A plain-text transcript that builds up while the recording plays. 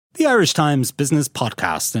the Irish Times Business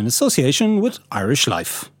Podcast in association with Irish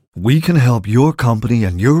Life. We can help your company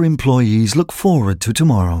and your employees look forward to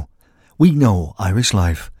tomorrow. We know Irish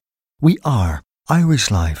Life. We are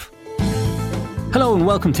Irish Life. Hello and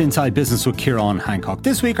welcome to Inside Business with Ciarán Hancock.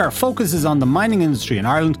 This week our focus is on the mining industry in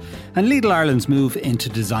Ireland and Lidl Ireland's move into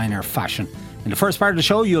designer fashion. In the first part of the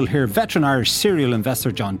show, you'll hear veteran Irish serial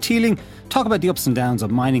investor John Teeling talk about the ups and downs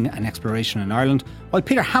of mining and exploration in Ireland, while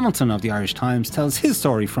Peter Hamilton of the Irish Times tells his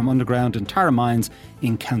story from underground in Tara Mines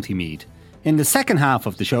in County Meath. In the second half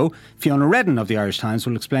of the show, Fiona Redden of the Irish Times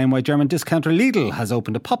will explain why German discounter Lidl has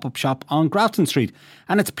opened a pop-up shop on Grafton Street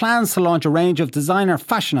and its plans to launch a range of designer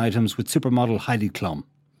fashion items with supermodel Heidi Klum.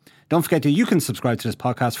 Don't forget that you can subscribe to this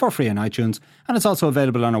podcast for free on iTunes, and it's also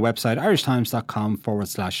available on our website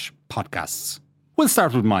irishtimes.com/podcasts. We'll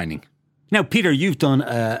start with mining. Now, Peter, you've done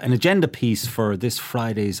an agenda piece for this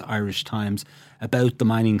Friday's Irish Times about the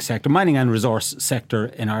mining sector, mining and resource sector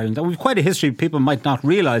in Ireland. And we've quite a history. People might not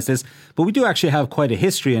realise this, but we do actually have quite a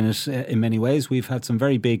history in it in many ways. We've had some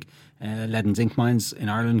very big lead and zinc mines in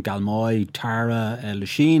Ireland, Galmoy, Tara,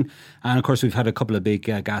 Lachine. And of course, we've had a couple of big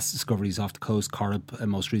gas discoveries off the coast, Corrib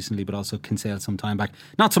most recently, but also Kinsale some time back.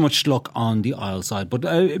 Not so much luck on the oil side, but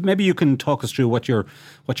maybe you can talk us through what your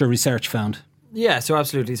research found. Yeah, so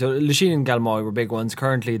absolutely. So Lachine and Galmoy were big ones.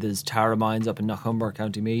 Currently, there's Tara Mines up in Knockcumber,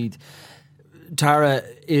 County Meath. Tara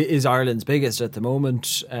is Ireland's biggest at the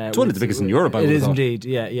moment. It's one of the biggest in Europe, I would It is thought. indeed,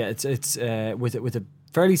 yeah. It's with a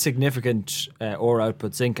fairly significant ore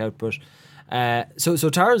output, zinc output. So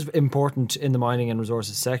Tara's important in the mining and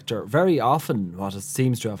resources sector. Very often what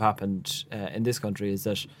seems to have happened in this country is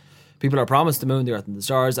that people are promised the moon, the earth and the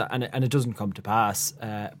stars, and it doesn't come to pass.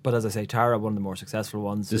 But as I say, Tara, one of the more successful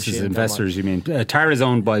ones. This is investors, you mean? Tara is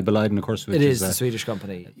owned by Boliden, of course. Which it is the Swedish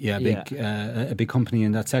company. Yeah, a big company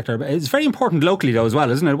in that sector. But it's very important locally, though, as well,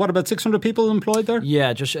 isn't it? What, about 600 people employed there?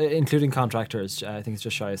 Yeah, just including contractors. I think it's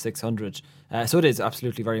just shy of 600. So it is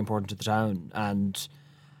absolutely very important to the town and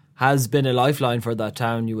has been a lifeline for that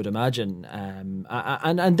town, you would imagine. And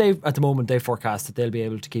they, at the moment, they forecast that they'll be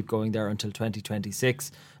able to keep going there until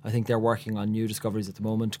 2026. I think they're working on new discoveries at the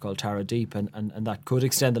moment called Tara Deep, and that could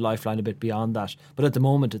extend the lifeline a bit beyond that. But at the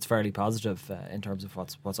moment, it's fairly positive in terms of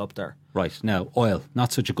what's up there. Right. Now, oil.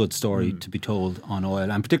 Not such a good story to be told on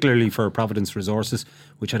oil, and particularly for Providence Resources,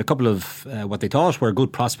 which had a couple of what they thought were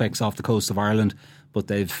good prospects off the coast of Ireland, but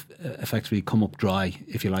they've effectively come up dry,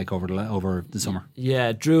 if you like, over the summer.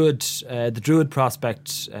 Yeah, the Druid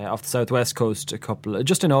prospect off the southwest coast,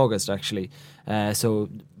 just in August actually. So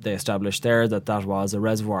they established there that was a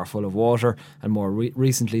reservoir full of water, and more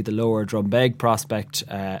recently the lower Drumbeg prospect.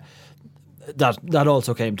 That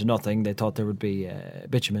also came to nothing. They thought there would be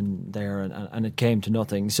bitumen there, and it came to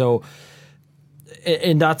nothing. So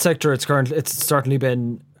in that sector, it's certainly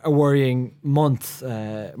been a worrying month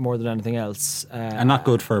more than anything else. And not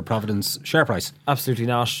good for Providence share price. Absolutely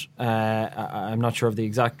not. I'm not sure of the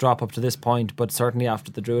exact drop up to this point, but certainly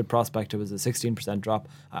after the Druid prospect, it was a 16% drop.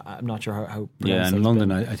 I'm not sure how yeah, in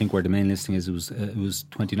London, I think where the main listing is, it was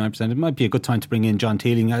 29%. It might be a good time to bring in John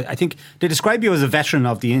Teeling. I think they describe you as a veteran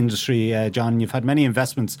of the industry, John. You've had many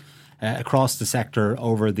investments across the sector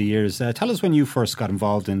over the years. Tell us when you first got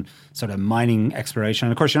involved in sort of mining exploration.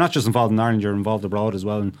 And of course, you're not just involved in Ireland, you're involved abroad as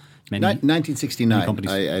well in many 1969, companies.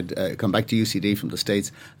 I'd come back to UCD from the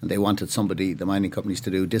States, and they wanted the mining companies, to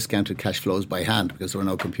do discounted cash flows by hand because there were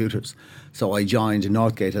no computers. So I joined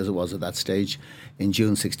Northgate, as it was at that stage, in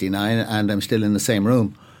June 69, and I'm still in the same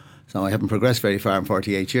room. So I haven't progressed very far in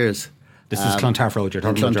 48 years. This is Clontarf Road, you're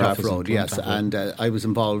talking about your office. Clontarf Road, yes. Clontarf Road. And I was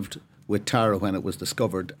involved with Tara when it was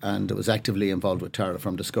discovered, and was actively involved with Tara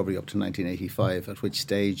from discovery up to 1985, at which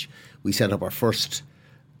stage we set up our first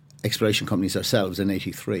exploration companies ourselves in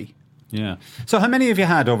 83. Yeah. So how many have you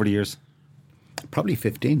had over the years? Probably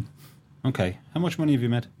 15. Okay. How much money have you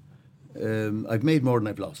made? I've made more than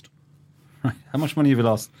I've lost. Right. How much money have you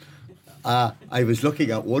lost? I was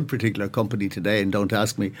looking at one particular company today, and don't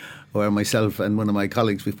ask me, where myself and one of my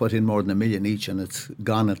colleagues, we've put in more than $1 million each, and it's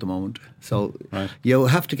gone at the moment. So You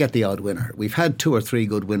have to get the odd winner. We've had 2 or 3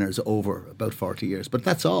 good winners over about 40 years, but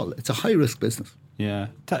that's all. It's a high risk business. Yeah.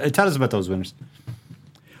 Tell us about those winners.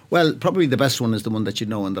 Well, probably the best one is the one that you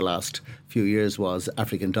know in the last few years was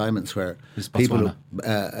African Diamonds, where people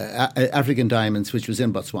African Diamonds, which was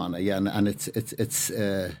in Botswana, yeah, and it's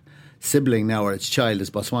sibling now, or its child, is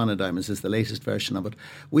Botswana Diamonds, is the latest version of it.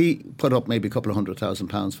 We put up maybe a couple of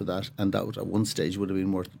 £100,000 for that, and that at one stage would have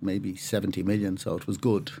been worth maybe 70 million, so it was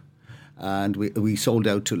good. And we sold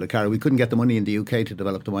out to Lucara. We couldn't get the money in the UK to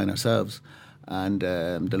develop the mine ourselves, And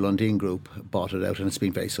the Lundin Group bought it out, and it's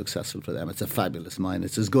been very successful for them. It's a fabulous mine.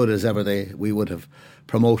 It's as good as ever we would have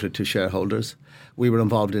promoted to shareholders. We were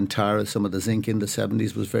involved in Tara. Some of the zinc in the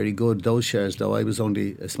 70s was very good. Those shares, though, I was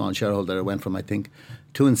only a small shareholder. I went from, I think,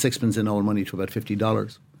 2 and 6pence in old money to about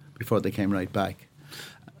 $50 before they came right back.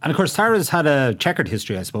 And of course, Tara's had a checkered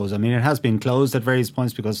history, I suppose. I mean, it has been closed at various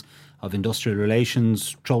points because of industrial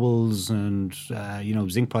relations, troubles, and,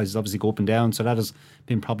 zinc prices obviously go up and down. So that has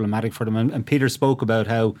been problematic for them. And Peter spoke about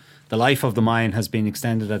how the life of the mine has been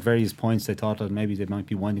extended at various points. They thought that maybe they might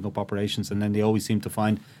be winding up operations, and then they always seem to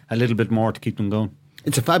find a little bit more to keep them going.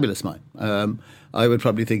 It's a fabulous mine. I would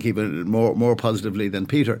probably think even more positively than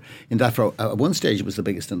Peter, in that for at one stage it was the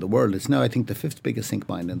biggest in the world. It's now, I think, the 5th biggest zinc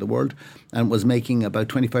mine in the world, and was making about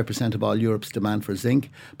 25% of all Europe's demand for zinc,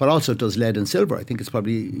 but also it does lead and silver. I think it's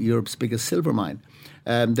probably Europe's biggest silver mine.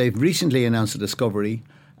 They've recently announced a discovery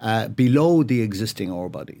below the existing ore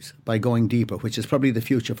bodies by going deeper, which is probably the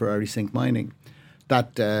future for Irish zinc mining.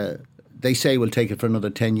 That they say will take it for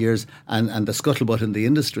another 10 years, and the scuttlebutt in the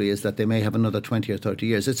industry is that they may have another 20 or 30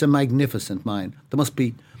 years. It's a magnificent mine. There must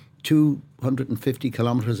be 250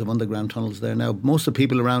 kilometres of underground tunnels there now. Most of the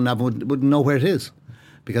people around now wouldn't know where it is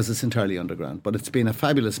because it's entirely underground. But it's been a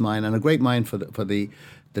fabulous mine, and a great mine for the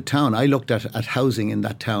town. I looked at housing in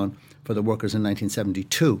that town for the workers in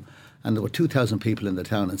 1972, and there were 2,000 people in the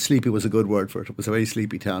town, and sleepy was a good word for it. It was a very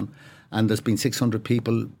sleepy town, and there's been 600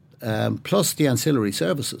 people, plus the ancillary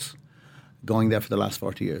services, going there for the last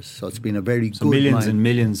 40 years. So it's been a very good millions mine. And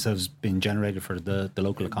millions has been generated for the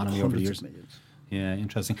local economy over the years. Of millions. Yeah,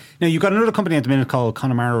 interesting. Now, you've got another company at the minute called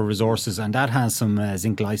Connemara Resources, and that has some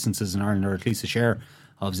zinc licences in Ireland, or at least a share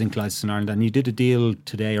of zinc licences in Ireland. And you did a deal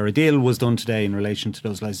today, or a deal was done today in relation to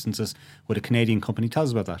those licences with a Canadian company. Tell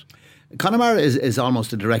us about that. Connemara is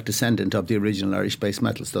almost a direct descendant of the original Irish base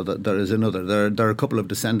metals. So there is another. There are a couple of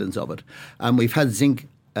descendants of it. And we've had zinc.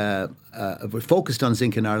 We're focused on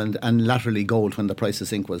zinc in Ireland, and laterally gold when the price of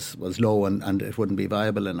zinc was low and it wouldn't be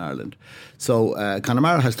viable in Ireland. So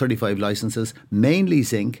Connemara has 35 licences, mainly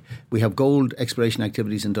zinc. We have gold exploration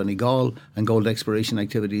activities in Donegal and gold exploration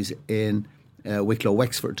activities in Wicklow,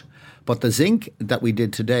 Wexford. But the zinc that we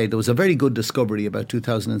did today, there was a very good discovery about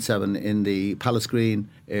 2007 in the Palace Green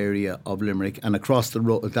area of Limerick, and across the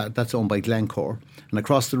road, that's owned by Glencore, and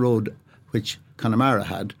across the road, which Connemara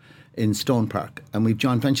had, in Stone Park, and we've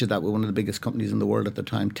joint ventured that with one of the biggest companies in the world at the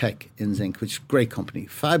time, Teck in zinc, which is a great company,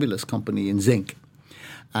 fabulous company in zinc,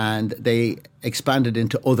 and they expanded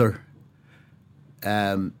into other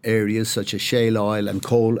areas such as shale oil and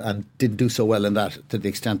coal, and didn't do so well in that, to the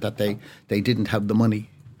extent that they didn't have the money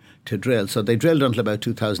to drill. So they drilled until about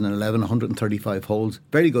 2011, 135 holes,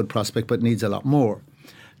 very good prospect, but needs a lot more.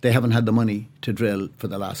 They haven't had the money to drill for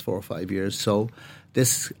the last 4 or 5 years. So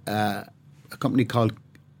this a company called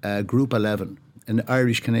Group 11, an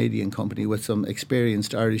Irish-Canadian company with some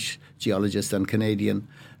experienced Irish geologists and Canadian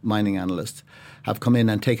mining analysts, have come in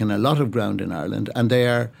and taken a lot of ground in Ireland, and they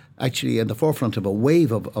are actually at the forefront of a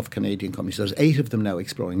wave of Canadian companies. There's 8 of them now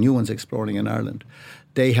exploring, new ones exploring in Ireland.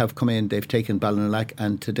 They have come in, they've taken Ballinallack,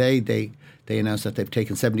 and today they announced that they've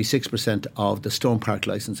taken 76% of the Stone Park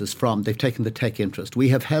licences they've taken the Teck interest. We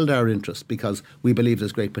have held our interest because we believe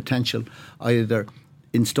there's great potential, either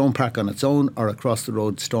in Stone Park on its own or across the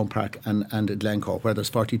road, Stone Park and Glencore, where there's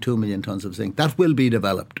 42 million tonnes of zinc. That will be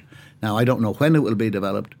developed. Now, I don't know when it will be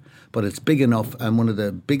developed, but it's big enough and one of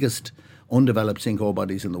the biggest undeveloped zinc ore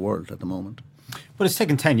bodies in the world at the moment. But it's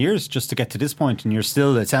taken 10 years just to get to this point, and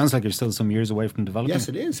it sounds like you're still some years away from developing. Yes,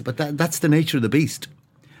 it is, but that's the nature of the beast.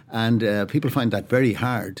 And people find that very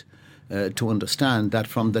hard to understand, that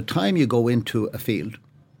from the time you go into a field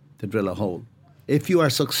to drill a hole, if you are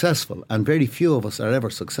successful, and very few of us are ever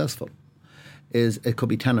successful, it could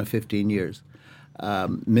be 10 or 15 years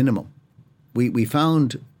minimum. We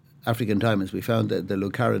found African diamonds. We found the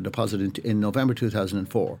Lucara deposit in November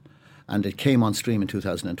 2004, and it came on stream in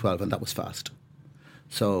 2012, and that was fast.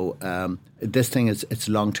 So this thing it's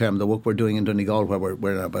long term. The work we're doing in Donegal, where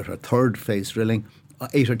we're about our 3rd phase drilling,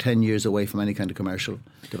 8 or 10 years away from any kind of commercial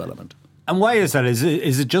development. And why is that? Is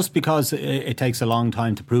it just because it takes a long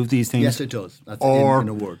time to prove these things? Yes, it does. That's in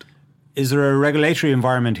a word. Is there a regulatory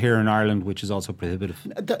environment here in Ireland which is also prohibitive?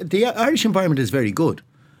 The Irish environment is very good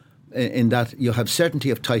in that you have certainty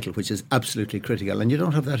of title, which is absolutely critical, and you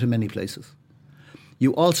don't have that in many places.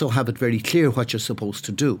 You also have it very clear what you're supposed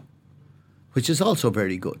to do, which is also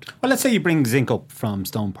very good. Well, let's say you bring zinc up from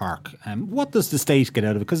Stone Park. What does the state get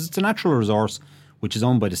out of it? Because it's a natural resource which is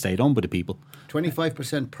owned by the state, owned by the people.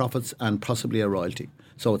 25% profits and possibly a royalty,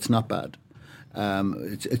 so it's not bad.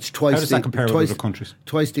 It's twice. How does that compare with other countries?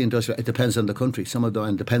 Twice the industrial. It depends on the country. Some of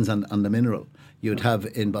them depends on the mineral. You'd have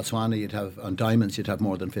in Botswana, you'd have on diamonds, you'd have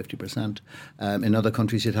more than 50%. In other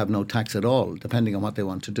countries, you'd have no tax at all, depending on what they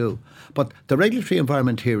want to do. But the regulatory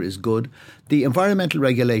environment here is good. The environmental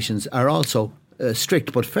regulations are also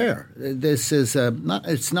strict but fair. This is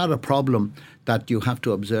it's not a problem that you have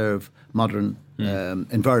to observe modern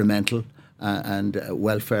environmental and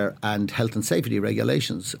welfare and health and safety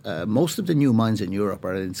regulations. Most of the new mines in Europe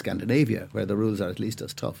are in Scandinavia, where the rules are at least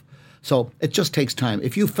as tough. So it just takes time.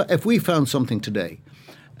 If we found something today,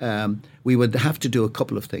 we would have to do a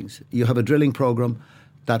couple of things. You have a drilling program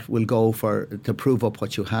that will go to prove up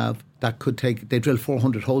what you have. That could take. They drilled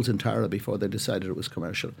 400 holes in Tara before they decided it was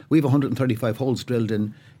commercial. We have 135 holes drilled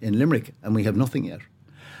in Limerick, and we have nothing yet.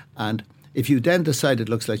 And if you then decide it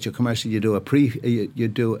looks like you're commercial, you do a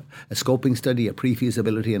scoping study, a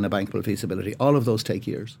pre-feasibility, and a bankable feasibility. All of those take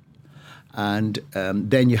years. And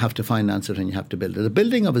then you have to finance it and you have to build it. The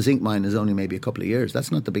building of a zinc mine is only maybe a couple of years. That's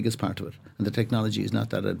not the biggest part of it. And the technology is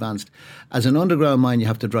not that advanced. As an underground mine, you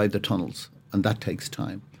have to drive the tunnels, and that takes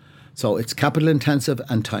time. So it's capital intensive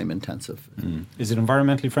and time intensive. Is it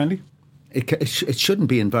environmentally friendly? It shouldn't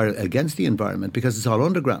be against the environment because it's all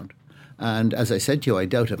underground. And as I said to you, I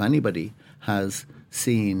doubt if anybody has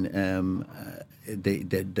seen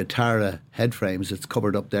the Tara head frames. It's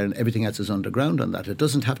covered up there and everything else is underground on that. It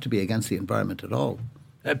doesn't have to be against the environment at all.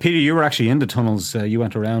 Peter, you were actually in the tunnels. You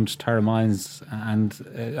went around Tara Mines and,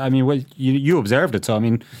 you observed it. So,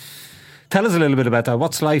 tell us a little bit about that.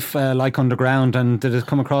 What's life like underground, and did it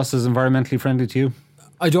come across as environmentally friendly to you?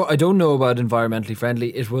 I don't know about environmentally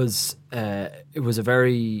friendly. It was a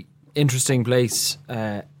very interesting place.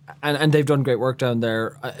 And they've done great work down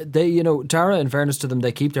there. Tara, in fairness to them,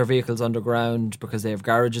 they keep their vehicles underground because they have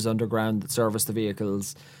garages underground that service the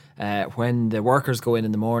vehicles. When the workers go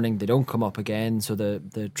in the morning, they don't come up again, so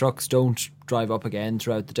the trucks don't drive up again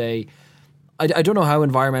throughout the day. I don't know how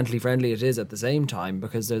environmentally friendly it is at the same time,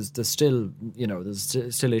 because there's still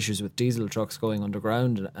issues with diesel trucks going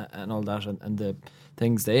underground and all that, and the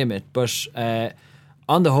things they emit. But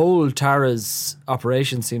on the whole, Tara's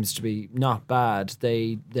operation seems to be not bad.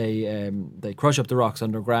 They crush up the rocks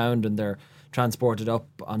underground and they're transported up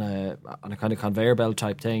on a kind of conveyor belt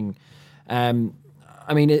type thing.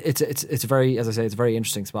 It's a very, as I say, it's a very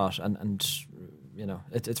interesting spot, and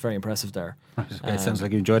it's very impressive there. Okay, it sounds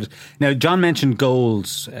like you enjoyed it. Now, John mentioned gold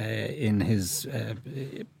in his a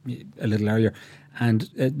little earlier, and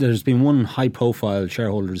there's been one high-profile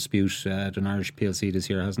shareholder dispute at an Irish PLC this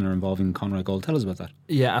year, hasn't there, involving Conroy Gold? Tell us about that.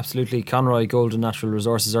 Yeah, absolutely. Conroy Gold and Natural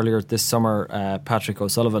Resources. Earlier this summer, Patrick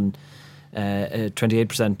O'Sullivan, a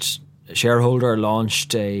 28% shareholder,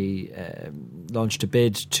 launched a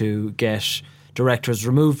bid to get directors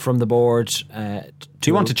removed from the board.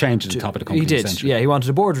 He wanted to change at the top of the company. He did, yeah. He wanted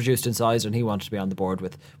the board reduced in size, and he wanted to be on the board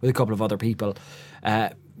with a couple of other people.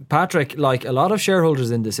 Patrick, like a lot of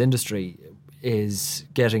shareholders in this industry, is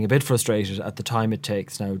getting a bit frustrated at the time it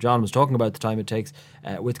takes. Now, John was talking about the time it takes.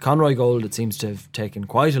 With Conroy Gold, it seems to have taken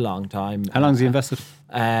quite a long time. How long has he invested?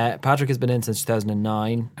 Patrick has been in since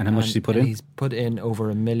 2009. And how much has he put in? He's put in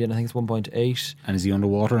over $1 million. I think it's 1.8. And is he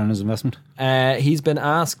underwater on his investment? He's been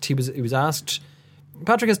asked. He was asked.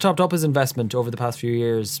 Patrick has topped up his investment over the past few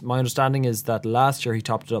years. My understanding is that last year he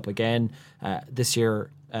topped it up again. This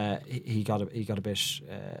year he got a bit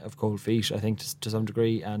of cold feet, I think, to some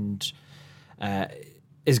degree, and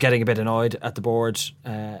is getting a bit annoyed at the board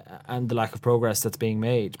and the lack of progress that's being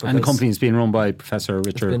made. And the company is being run by Professor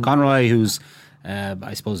Richard Conroy, who's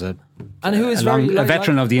I suppose a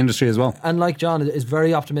veteran of the industry as well. And like John, is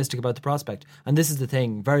very optimistic about the prospect. And this is the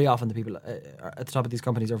thing, very often the people at the top of these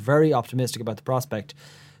companies are very optimistic about the prospect.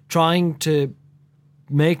 Trying to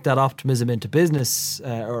make that optimism into business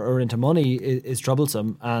or into money is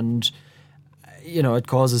troublesome, and it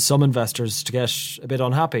causes some investors to get a bit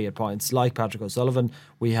unhappy at points. Like Patrick O'Sullivan,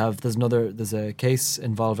 there's a case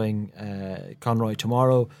involving Conroy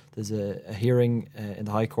tomorrow. There's a hearing in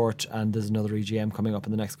the High Court, and there's another EGM coming up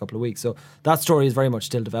in the next couple of weeks. So that story is very much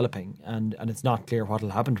still developing, and it's not clear what will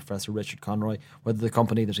happen to Professor Richard Conroy, whether the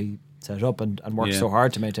company that he set up and worked so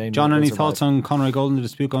hard to maintain. John, any thoughts on Conroy Gold and the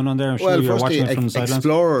dispute going on there? I'm sure you're watching it from the sidelines.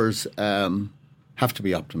 Explorers have to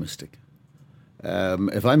be optimistic.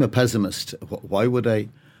 If I'm a pessimist, why would I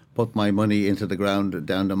put my money into the ground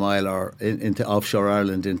down the mile or into offshore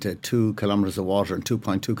Ireland into 2 kilometres of water and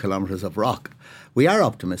 2.2 kilometres of rock? We are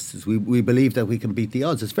optimists. We believe that we can beat the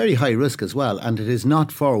odds. It's very high risk as well, and it is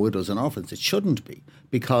not for widows and orphans. It shouldn't be,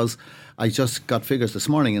 because I just got figures this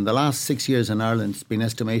morning. In the last 6 years in Ireland, it's been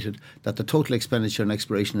estimated that the total expenditure on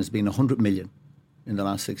exploration has been 100 million. in the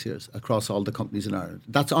last 6 years across all the companies in Ireland.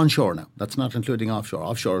 That's onshore now. That's not including offshore.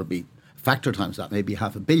 Offshore would be factor times that, maybe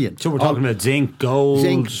 $500 million. So we're talking about zinc,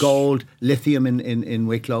 gold, lithium in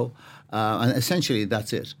Wicklow, and essentially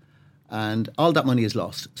that's it. And all that money is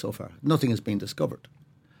lost so far. Nothing has been discovered.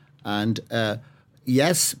 And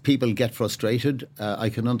yes, people get frustrated. I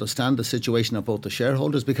can understand the situation of both the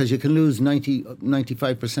shareholders, because you can lose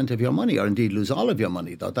 95% of your money, or indeed lose all of your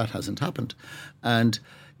money, though that hasn't happened. And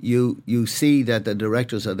you see that the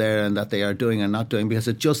directors are there and that they are doing and not doing, because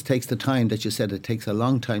it just takes the time that you said. It takes a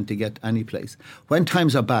long time to get any place. When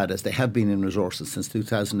times are bad, as they have been in resources since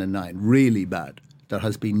 2009, really bad, there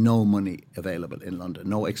has been no money available in London,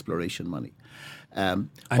 no exploration money. And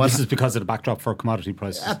this is because of the backdrop for commodity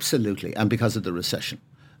prices? Absolutely, and because of the recession.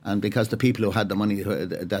 And because the people who had the money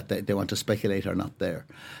that they want to speculate are not there.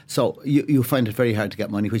 So you find it very hard to get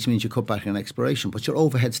money, which means you cut back on exploration, but your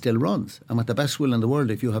overhead still runs. And with the best will in the world,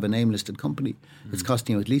 if you have an AIM-listed company, it's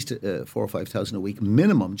costing you at least 4,000 or 5,000 a week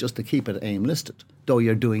minimum just to keep it AIM-listed, though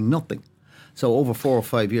you're doing nothing. So over 4 or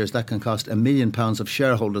 5 years, that can cost £1 million of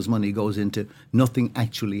shareholders' money goes into nothing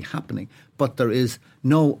actually happening. But there is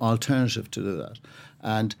no alternative to that.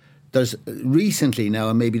 And there's recently now,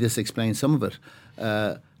 and maybe this explains some of it,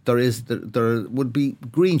 there would be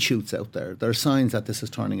green shoots out there. There are signs that this is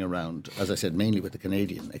turning around, as I said, mainly with the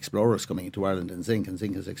Canadian explorers coming into Ireland in zinc, and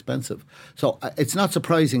zinc is expensive. So it's not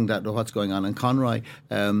surprising that what's going on in Conroy.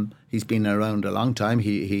 He's been around a long time.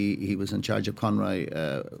 He was in charge of Conroy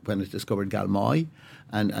when it discovered Galmoy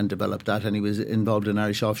and developed that, and he was involved in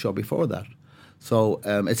Irish offshore before that. So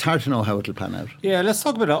it's hard to know how it'll pan out. Yeah, let's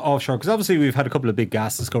talk about offshore, because obviously we've had a couple of big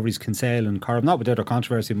gas discoveries, Kinsale and Corrib, not without our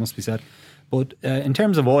controversy, it must be said. But in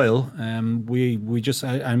terms of oil, we've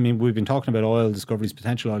been talking about oil discoveries,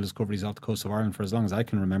 potential oil discoveries off the coast of Ireland for as long as I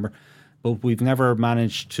can remember. But we've never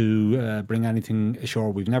managed to bring anything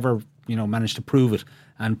ashore. We've never, managed to prove it.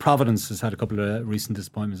 And Providence has had a couple of recent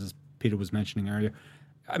disappointments, as Peter was mentioning earlier.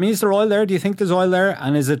 I mean, is there oil there? Do you think there's oil there?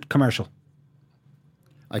 And is it commercial?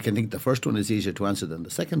 I can think the first one is easier to answer than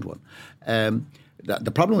the second one.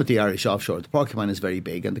 The problem with the Irish offshore, the Porcupine is very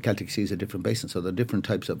big and the Celtic Sea is a different basin, so there are different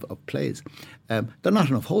types of plays. There are not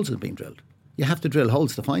enough holes that are being drilled. You have to drill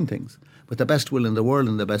holes to find things. With the best will in the world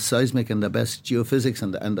and the best seismic and the best geophysics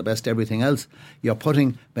and the best everything else, you're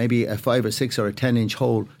putting maybe a 5 or 6 or a 10-inch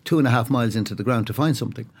hole 2.5 miles into the ground to find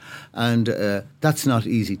something. And that's not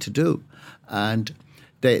easy to do. And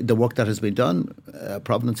the work that has been done,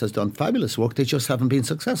 Providence has done fabulous work, they just haven't been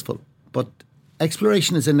successful. But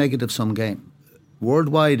exploration is a negative-sum game.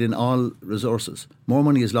 Worldwide in all resources, more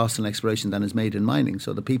money is lost in exploration than is made in mining.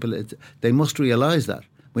 So the people, they must realise that.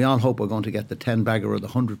 We all hope we're going to get the 10 bagger or the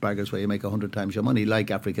 100 baggers where you make 100 times your money,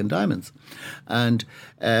 like African diamonds. And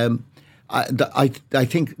I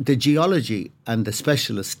think the geology and the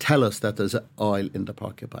specialists tell us that there's oil in the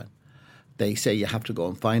Porcupine. They say you have to go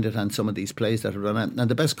and find it, and some of these plays that are run out. And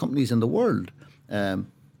the best companies in the world,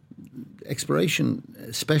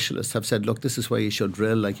 exploration specialists have said, look, this is where you should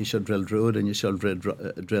drill, like you should drill Druid and you should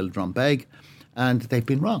drill Drumbeg, and they've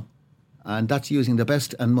been wrong. And that's using the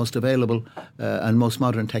best and most available and most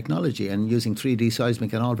modern technology, and using 3D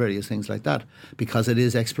seismic and all various things like that, because it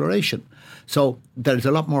is exploration. So there's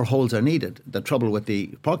a lot more holes are needed. The trouble with the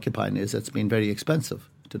Porcupine is it's been very expensive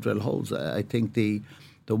to drill holes. I think the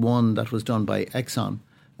one that was done by Exxon,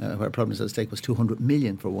 where Providence at stake, was 200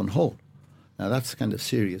 million for one hole. Now, that's kind of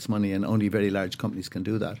serious money, and only very large companies can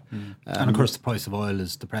do that. And, of course, the price of oil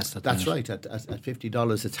is depressed at the minute. That's right. At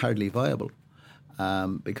 $50, it's hardly viable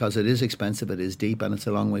because it is expensive, it is deep, and it's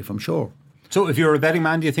a long way from shore. So if you're a betting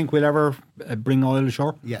man, do you think we'll ever bring oil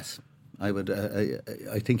ashore? Yes. I would.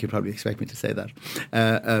 I think you'd probably expect me to say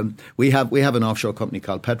that. We have an offshore company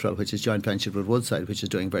called Petrel, which is joint ventured with Woodside, which is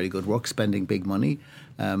doing very good work, spending big money.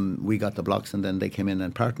 We got the blocks, and then they came in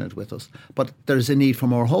and partnered with us. But there's a need for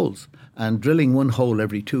more holes, and drilling one hole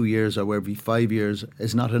every 2 years or every 5 years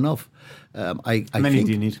is not enough. How many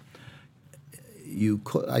do you need?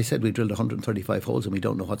 I said we drilled 135 holes, and we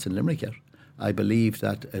don't know what's in Limerick yet. I believe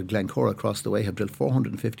that Glencore across the way have drilled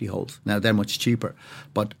 450 holes. Now, they're much cheaper,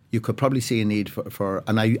 but you could probably see a need for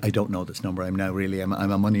and I don't know this number. I'm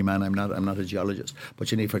a money man. I'm not a geologist.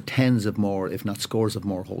 But you need for tens of more, if not scores of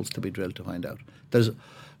more holes to be drilled to find out.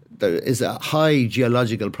 There is a high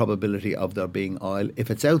geological probability of there being oil.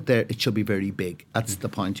 If it's out there, it should be very big. That's the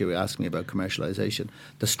point you were asking me about commercialisation.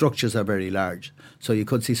 The structures are very large. So you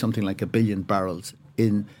could see something like 1 billion barrels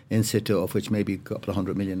in situ, of which maybe a couple of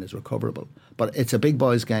 100 million is recoverable. But it's a big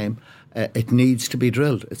boys game. It needs to be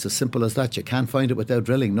drilled. It's as simple as that. You can't find it without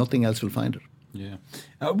drilling. Nothing else will find it. Yeah.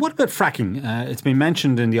 What about fracking? It's been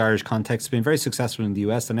mentioned in the Irish context. It's been very successful in the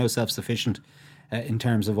US. They're now self-sufficient. in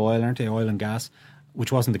terms of oil, aren't they? Oil and gas,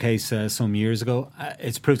 which wasn't the case some years ago.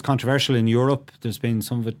 It's proved controversial in Europe. There's been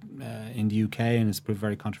some of it in the UK, and it's proved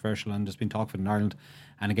very controversial, and there's been talk of it in Ireland,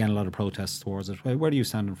 and again a lot of protests towards it. Where do you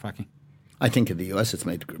stand on fracking? I think in the US it's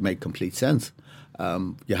made complete sense.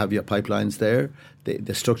 You have your pipelines there.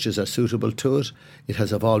 The structures are suitable to it. It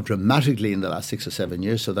has evolved dramatically in the last 6 or 7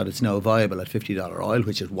 years so that it's now viable at $50 oil,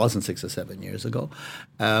 which it wasn't 6 or 7 years ago.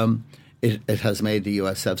 It has made the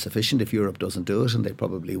US self-sufficient. If Europe doesn't do it, and they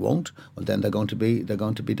probably won't, well, then they're going to be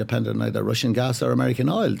dependent on either Russian gas or American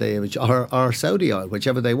oil, or Saudi oil,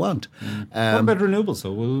 whichever they want. What about renewables,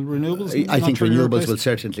 though? Will renewables? I think renewables will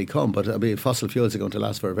certainly come, but fossil fuels are going to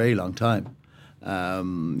last for a very long time.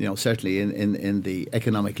 Certainly in the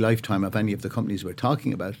economic lifetime of any of the companies we're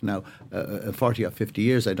talking about now, 40 or 50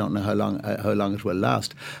 years, I don't know how long it will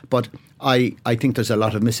last. But I think there's a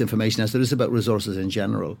lot of misinformation, as there is about resources in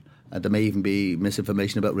general. There may even be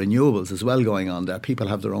misinformation about renewables as well going on there. People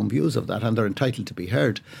have their own views of that, and they're entitled to be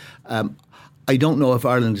heard. I don't know if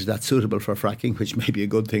Ireland is that suitable for fracking, which may be a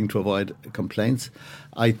good thing to avoid complaints.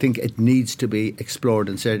 I think it needs to be explored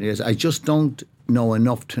in certain areas. I just don't know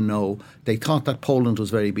enough to know. They thought that Poland was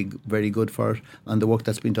very good for it, and the work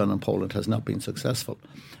that's been done in Poland has not been successful.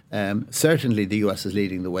 Certainly the US is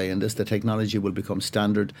leading the way in this. The technology will become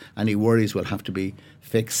standard. Any worries will have to be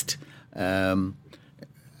fixed.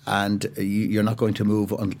 And you're not going to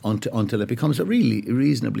move until it becomes a really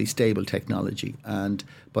reasonably stable technology.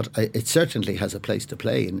 But it certainly has a place to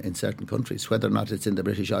play in certain countries. Whether or not it's in the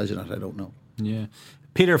British Isles or not, I don't know. Yeah,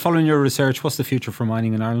 Peter, following your research, what's the future for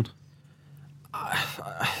mining in Ireland?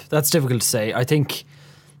 That's difficult to say. I think,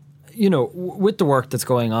 with the work that's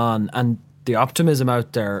going on and the optimism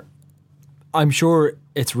out there, I'm sure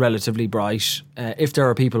it's relatively bright. If there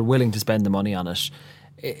are people willing to spend the money on it,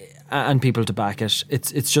 and people to back it,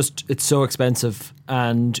 it's so expensive,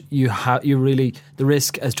 and you really, the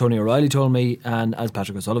risk, as Tony O'Reilly told me and as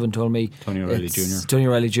Patrick O'Sullivan told me, Tony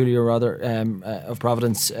O'Reilly Jr. Of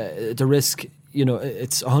Providence, the risk,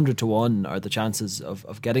 it's 100 to 1 are the chances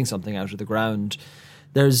of getting something out of the ground.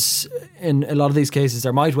 There's, in a lot of these cases,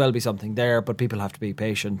 there might well be something there, but people have to be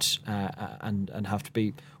patient and have to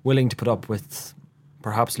be willing to put up with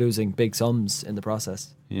perhaps losing big sums in the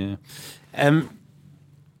process. Yeah.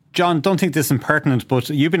 John, don't think this is impertinent, but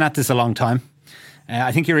you've been at this a long time.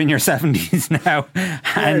 I think you're in your 70s now.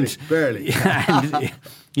 Barely. And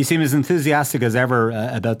you seem as enthusiastic as ever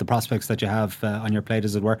about the prospects that you have on your plate,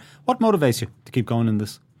 as it were. What motivates you to keep going in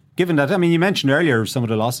this? Given that, you mentioned earlier some of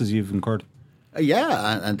the losses you've incurred.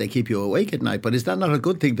 Yeah, and they keep you awake at night. But is that not a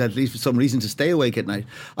good thing, that at least for some reason to stay awake at night?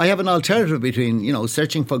 I have an alternative between,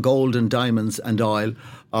 searching for gold and diamonds and oil,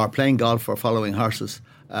 or playing golf or following horses.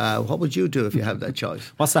 What would you do if you have that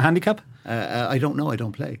choice? What's the handicap? I don't know. I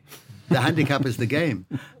don't play. The handicap is the game,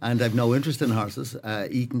 and I've no interest in horses,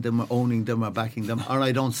 eating them or owning them or backing them, or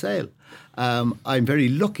I don't sail. I'm very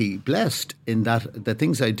lucky, blessed in that the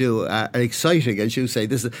things I do are exciting, as you say.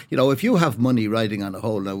 This is, if you have money riding on a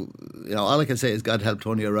hole, now, all I can say is God help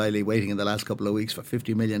Tony O'Reilly waiting in the last couple of weeks for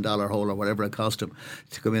 $50 million hole or whatever it cost him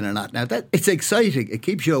to come in or not. Now, it's exciting. It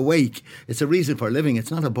keeps you awake. It's a reason for living.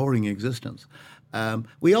 It's not a boring existence.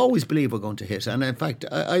 We always believe we're going to hit, and in fact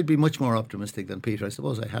I'd be much more optimistic than Peter. I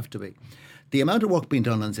suppose I have to be. The amount of work being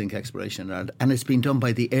done on zinc exploration in Ireland, and it's been done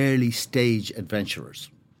by the early stage adventurers,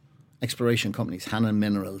 exploration companies, Hannon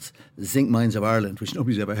Minerals, Zinc Mines of Ireland, which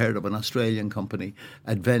nobody's ever heard of, an Australian company,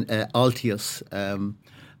 Altius,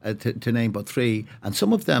 to name but three, and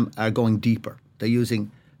some of them are going deeper. They're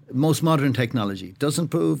using most modern technology. Doesn't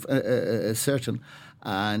prove certain,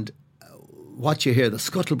 and what you hear, the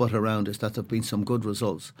scuttlebutt around is that there have been some good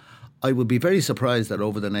results. I would be very surprised that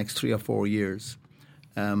over the next 3 or 4 years,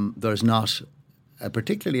 there's not,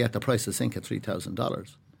 particularly at the price of zinc at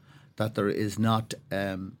 $3,000, that there is not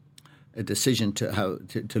a decision to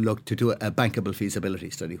look to do a bankable feasibility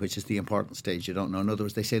study, which is the important stage. You don't know. In other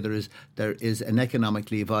words, they say there is an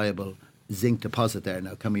economically viable zinc deposit there.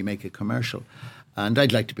 Now, can we make it commercial? And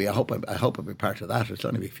I'd like to be. I hope I'll be part of that. It'll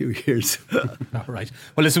only be a few years. All right.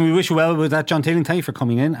 Well, listen, we wish you well with that, John Teeling. Thank you for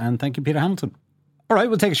coming in, and thank you, Peter Hamilton. All right,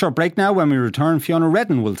 we'll take a short break now. When we return, Fiona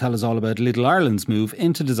Redden will tell us all about Lidl Ireland's move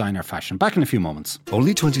into designer fashion. Back in a few moments.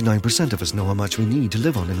 Only 29% of us know how much we need to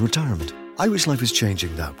live on in retirement. Irish Life is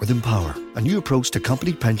changing that with Empower, a new approach to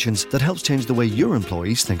company pensions that helps change the way your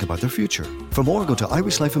employees think about their future. For more, go to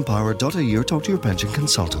irishlifeempower.ie or talk to your pension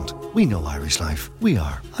consultant. We know Irish Life. We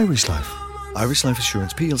are Irish Life. Irish Life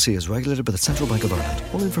Assurance PLC is regulated by the Central Bank of Ireland.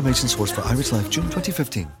 All information sourced for Irish Life, June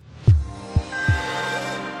 2015.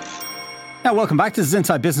 Now, Now, welcome back. This is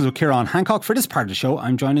Inside Business with Ciarán Hancock. For this part of the show,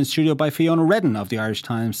 I'm joined in studio by Fiona Redden of the Irish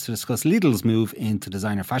Times to discuss Lidl's move into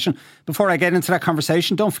designer fashion. Before I get into that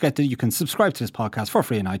conversation, don't forget that you can subscribe to this podcast for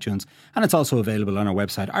free on iTunes, and it's also available on our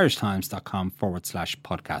website,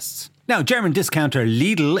 irishtimes.com/podcasts. Now, German discounter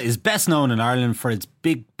Lidl is best known in Ireland for its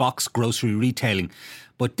big box grocery retailing.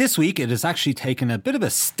 But this week it has actually taken a bit of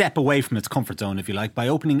a step away from its comfort zone, if you like, by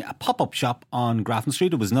opening a pop-up shop on Grafton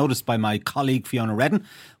Street. It was noticed by my colleague Fiona Redden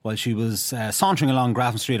while she was sauntering along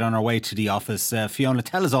Grafton Street on her way to the office. Fiona,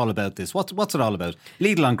 tell us all about this. What's it all about?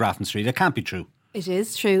 Lidl on Grafton Street. It can't be true. It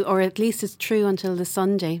is true, or at least it's true until the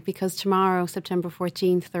Sunday, because tomorrow, September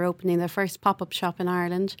 14th, they're opening their first pop-up shop in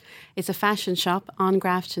Ireland. It's a fashion shop on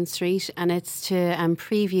Grafton Street, and it's to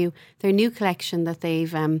preview their new collection that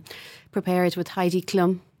they've prepared with Heidi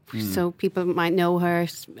Klum. So people might know her,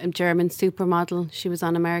 a German supermodel. She was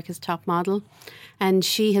on America's Top Model. And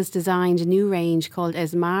she has designed a new range called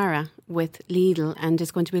Esmara with Lidl, and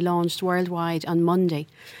it's going to be launched worldwide on Monday.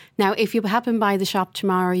 Now, if you happen by the shop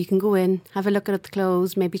tomorrow, you can go in, have a look at the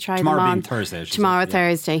clothes, maybe try them on. Tomorrow being Thursday.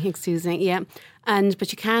 Thursday, excuse me, yeah.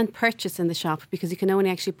 But you can't purchase in the shop because you can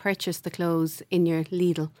only actually purchase the clothes in your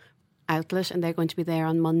Lidl outlet, and they're going to be there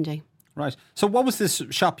on Monday. Right. So what was this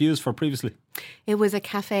shop used for previously? It was a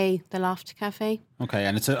cafe, the Loft Cafe. Okay,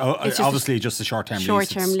 and it's obviously just a short-term lease.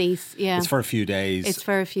 Short-term lease, yeah. It's for a few days. It's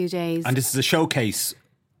for a few days. And this is a showcase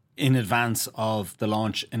in advance of the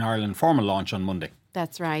launch in Ireland, formal launch on Monday.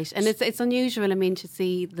 That's right. And it's unusual, to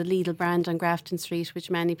see the Lidl brand on Grafton Street,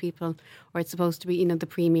 which many people, or it's supposed to be, the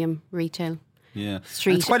premium retail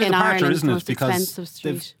street. It's quite a in departure, Ireland, isn't it? most expensive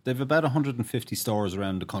street. They've about 150 stores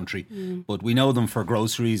around the country, but we know them for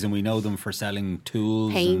groceries and we know them for selling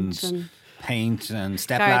tools paint and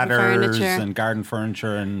step ladders and garden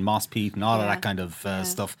furniture and moss peat and all of that kind of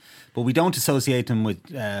stuff. But we don't associate them with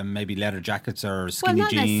maybe leather jackets or skinny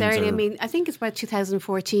jeans. Well, not necessarily. I think it's about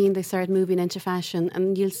 2014 they started moving into fashion,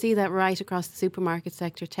 and you'll see that right across the supermarket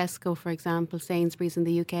sector. Tesco, for example, Sainsbury's in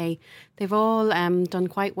the UK, they've all done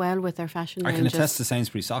quite well with their fashion ranges. I can attest to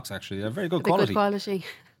Sainsbury's socks, actually. They're very good quality. Good quality.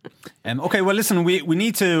 Okay, well, listen, we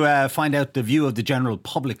need to find out the view of the general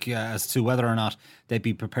public as to whether or not they'd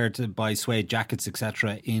be prepared to buy suede jackets,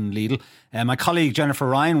 etc. in Lidl. My colleague Jennifer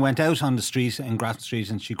Ryan went out on the street in Grafton Street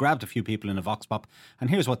and she grabbed a few people in a vox pop, and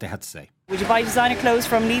here's what they had to say. Would you buy designer clothes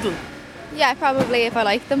from Lidl? Yeah, probably if I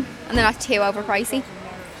like them and they're not too overpricey.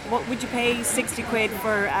 What would you pay 60 quid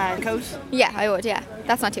for a coat? Yeah, I would, yeah.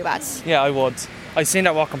 That's not too bad. Yeah, I would. I seen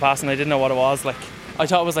that walking past and I didn't know what it was. I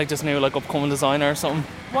thought it was just new upcoming designer or something.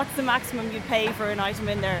 What's the maximum you'd pay for an item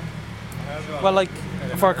in there? Well,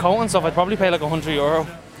 for a coat and stuff, I'd probably pay €100.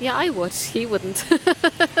 Yeah, I would. He wouldn't.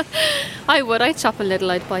 I would. I'd shop a little,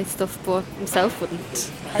 I'd buy stuff, but himself wouldn't.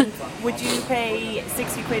 And would you pay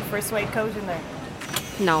 60 quid for a suede coat in there?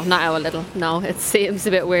 No, not our Lidl. No, it seems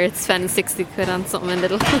a bit weird spending 60 quid on something in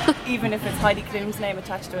Lidl. Even if it's Heidi Klum's name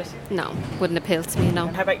attached to it? No, wouldn't appeal to me, no.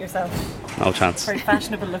 And how about yourself? No chance. Very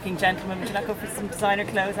fashionable looking gentleman. Would you not go for some designer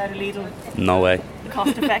clothes out of Lidl? No way.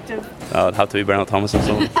 Cost effective? It'd have to be Bernard Thomas or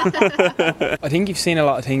something. I think you've seen a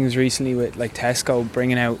lot of things recently with Tesco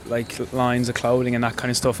bringing out lines of clothing and that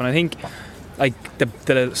kind of stuff, and I think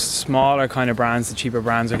the smaller kind of brands, the cheaper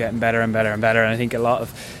brands are getting better and better and better, and I think a lot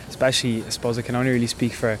of, especially, I suppose I can only really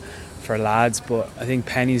speak for lads, but I think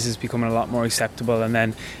Penneys is becoming a lot more acceptable, and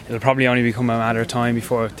then it'll probably only become a matter of time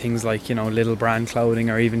before things like Lidl brand clothing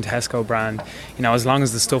or even Tesco brand, as long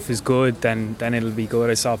as the stuff is good, then it'll be good.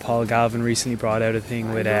 I saw Paul Galvin recently brought out a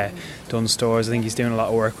thing with Dunnes Stores. I think he's doing a lot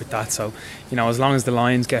of work with that, so as long as the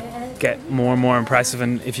lines get more and more impressive,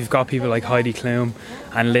 and if you've got people like Heidi Klum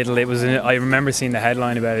and Lidl, I remember seeing the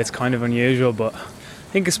headline about it. It's kind of unusual, but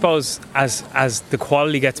I suppose as the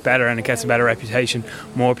quality gets better and it gets a better reputation,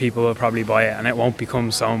 more people will probably buy it, and it won't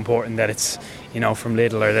become so important that it's from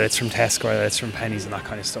Lidl or that it's from Tesco or that it's from Penneys and that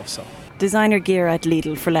kind of stuff. So designer gear at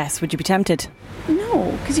Lidl for less, would you be tempted?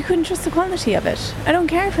 No, because you couldn't trust the quality of it. I don't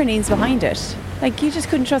care if her name's behind it. You just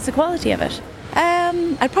couldn't trust the quality of it.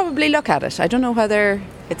 I'd probably look at it. I don't know whether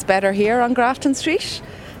it's better here on Grafton Street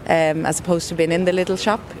as opposed to being in the little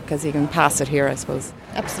shop, because you can pass it here, I suppose.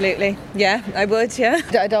 Absolutely, yeah, I would, yeah.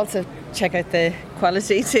 I'd also check out the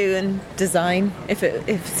quality too and design.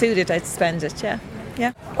 If suited, I'd spend it, yeah.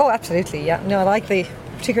 Oh, absolutely, yeah. No,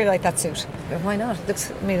 particularly like that suit. Why not?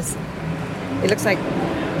 It looks like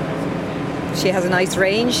she has a nice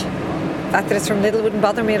range. The fact that it's from Lidl wouldn't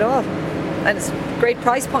bother me at all, and it's a great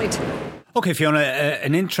price point. Okay, Fiona,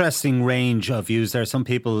 an interesting range of views there. Some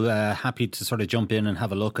people happy to sort of jump in and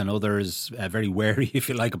have a look, and others very wary, if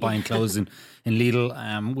you like, of buying clothes in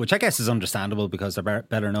Lidl, which I guess is understandable because they're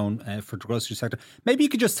better known for the grocery sector. Maybe you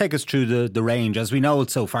could just take us through the range, as we know it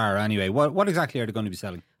so far anyway. What exactly are they going to be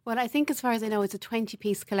selling? Well, I think as far as I know, it's a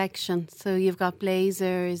 20-piece collection. So you've got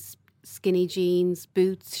blazers, skinny jeans,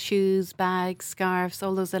 boots, shoes, bags, scarves,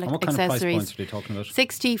 all those what accessories. Kind of price points are they talking about?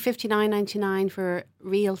 60, 59.99 for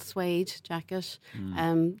real suede jacket.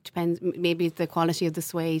 Depends. Maybe the quality of the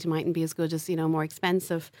suede mightn't be as good as more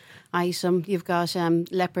expensive item. You've got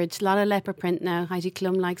leopard, a lot of leopard print now. Heidi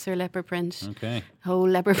Klum likes her leopard print. Okay. Whole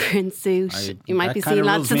leopard print suit. You might be seeing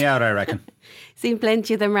lots of. Me out, I reckon. Seen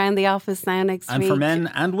plenty of them around the office now next week. And for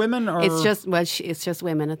men and women, or it's just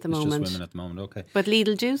women at the moment. Just women at the moment. Okay. But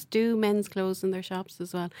Lidl do men's clothes in their shops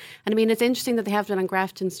as well. And I mean, it's interesting that they have it on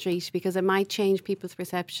Grafton Street because it might change people's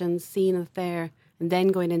perceptions, seeing it there and then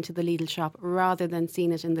going into the Lidl shop rather than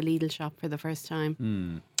seeing it in the Lidl shop for the first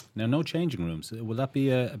time. Now, no changing rooms. Will that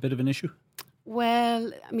be a bit of an issue?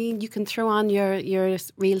 Well, I mean, you can throw on your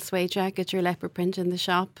real suede jacket, your leopard print in the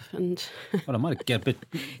shop, and well, it might get a bit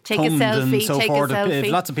take a selfie. And so take forth. a selfie.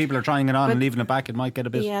 If lots of people are trying it on and leaving it back, it might get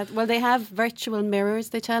a bit. Yeah, well, they have virtual mirrors.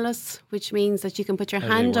 They tell us, which means that you can put your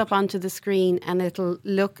hand up onto the screen and it'll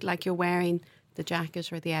look like you're wearing the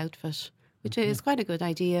jacket or the outfit, which is quite a good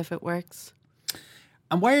idea if it works.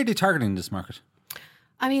 And why are they targeting this market?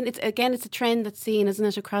 I mean, it's a trend that's seen, isn't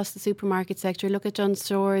it, across the supermarket sector. Look at Dunnes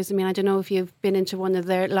Stores. I mean, I don't know if you've been into one of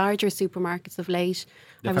their larger supermarkets of late.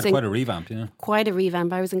 They've had quite a revamp, yeah. Quite a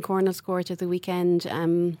revamp. I was in Cornell's Court at the weekend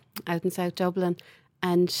out in South Dublin,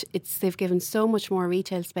 and they've given so much more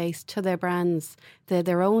retail space to their brands.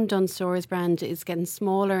 Their own Dunnes Stores brand is getting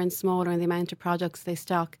smaller and smaller in the amount of products they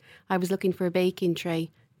stock. I was looking for a baking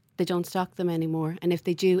tray. They don't stock them anymore. And if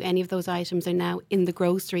they do, any of those items are now in the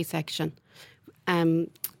grocery section.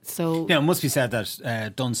 So it must be said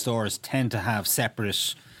that Dunnes Stores tend to have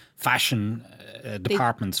separate fashion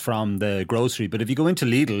departments from the grocery. But if you go into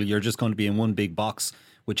Lidl, you're just going to be in one big box,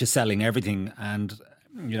 which is selling everything. And,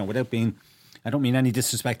 I don't mean any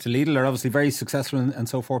disrespect to Lidl. They're obviously very successful and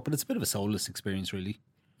so forth, but it's a bit of a soulless experience, really.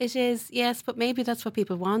 It is, yes, but maybe that's what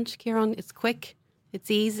people want, Kieran. It's quick,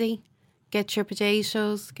 it's easy. Get your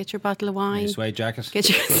potatoes, get your bottle of wine. Your suede jacket. Get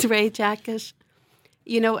your suede jacket.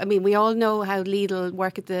 I mean, we all know how Lidl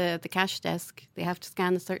work at the cash desk. They have to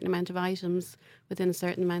scan a certain amount of items within a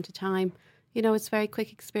certain amount of time. It's a very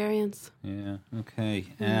quick experience. Yeah, okay.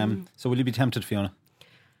 So will you be tempted, Fiona?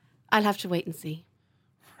 I'll have to wait and see.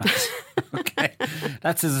 Right. Okay,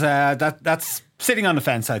 that's sitting on the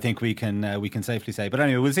fence. I think we can safely say. But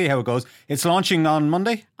anyway, we'll see how it goes. It's launching on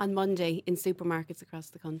Monday. On Monday in supermarkets across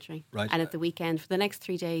the country, right? And at the weekend for the next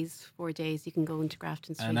 4 days, you can go into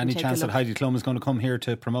Grafton Street. And any chance that Heidi Klum is going to come here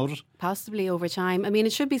to promote it? Possibly over time. I mean,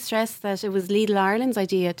 it should be stressed that it was Lidl Ireland's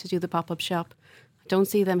idea to do the pop-up shop. I don't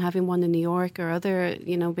see them having one in New York or other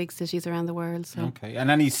big cities around the world. So. Okay, and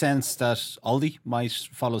any sense that Aldi might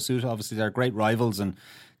follow suit? Obviously, they're great rivals and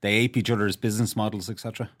they ape each other's business models,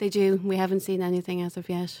 etc. They do. We haven't seen anything as of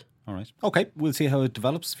yet. All right. Okay, we'll see how it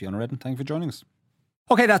develops. Fiona Redden, thank you for joining us.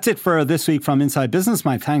 Okay, that's it for this week from Inside Business.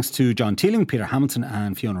 My thanks to John Teeling, Peter Hamilton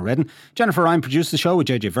and Fiona Redden. Jennifer Ryan produced the show with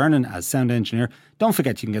JJ Vernon as sound engineer. Don't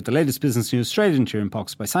forget you can get the latest business news straight into your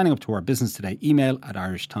inbox by signing up to our Business Today email at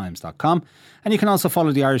irishtimes.com. And you can also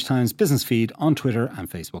follow the Irish Times business feed on Twitter and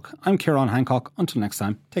Facebook. I'm Ciarán Hancock. Until next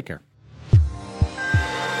time, take care.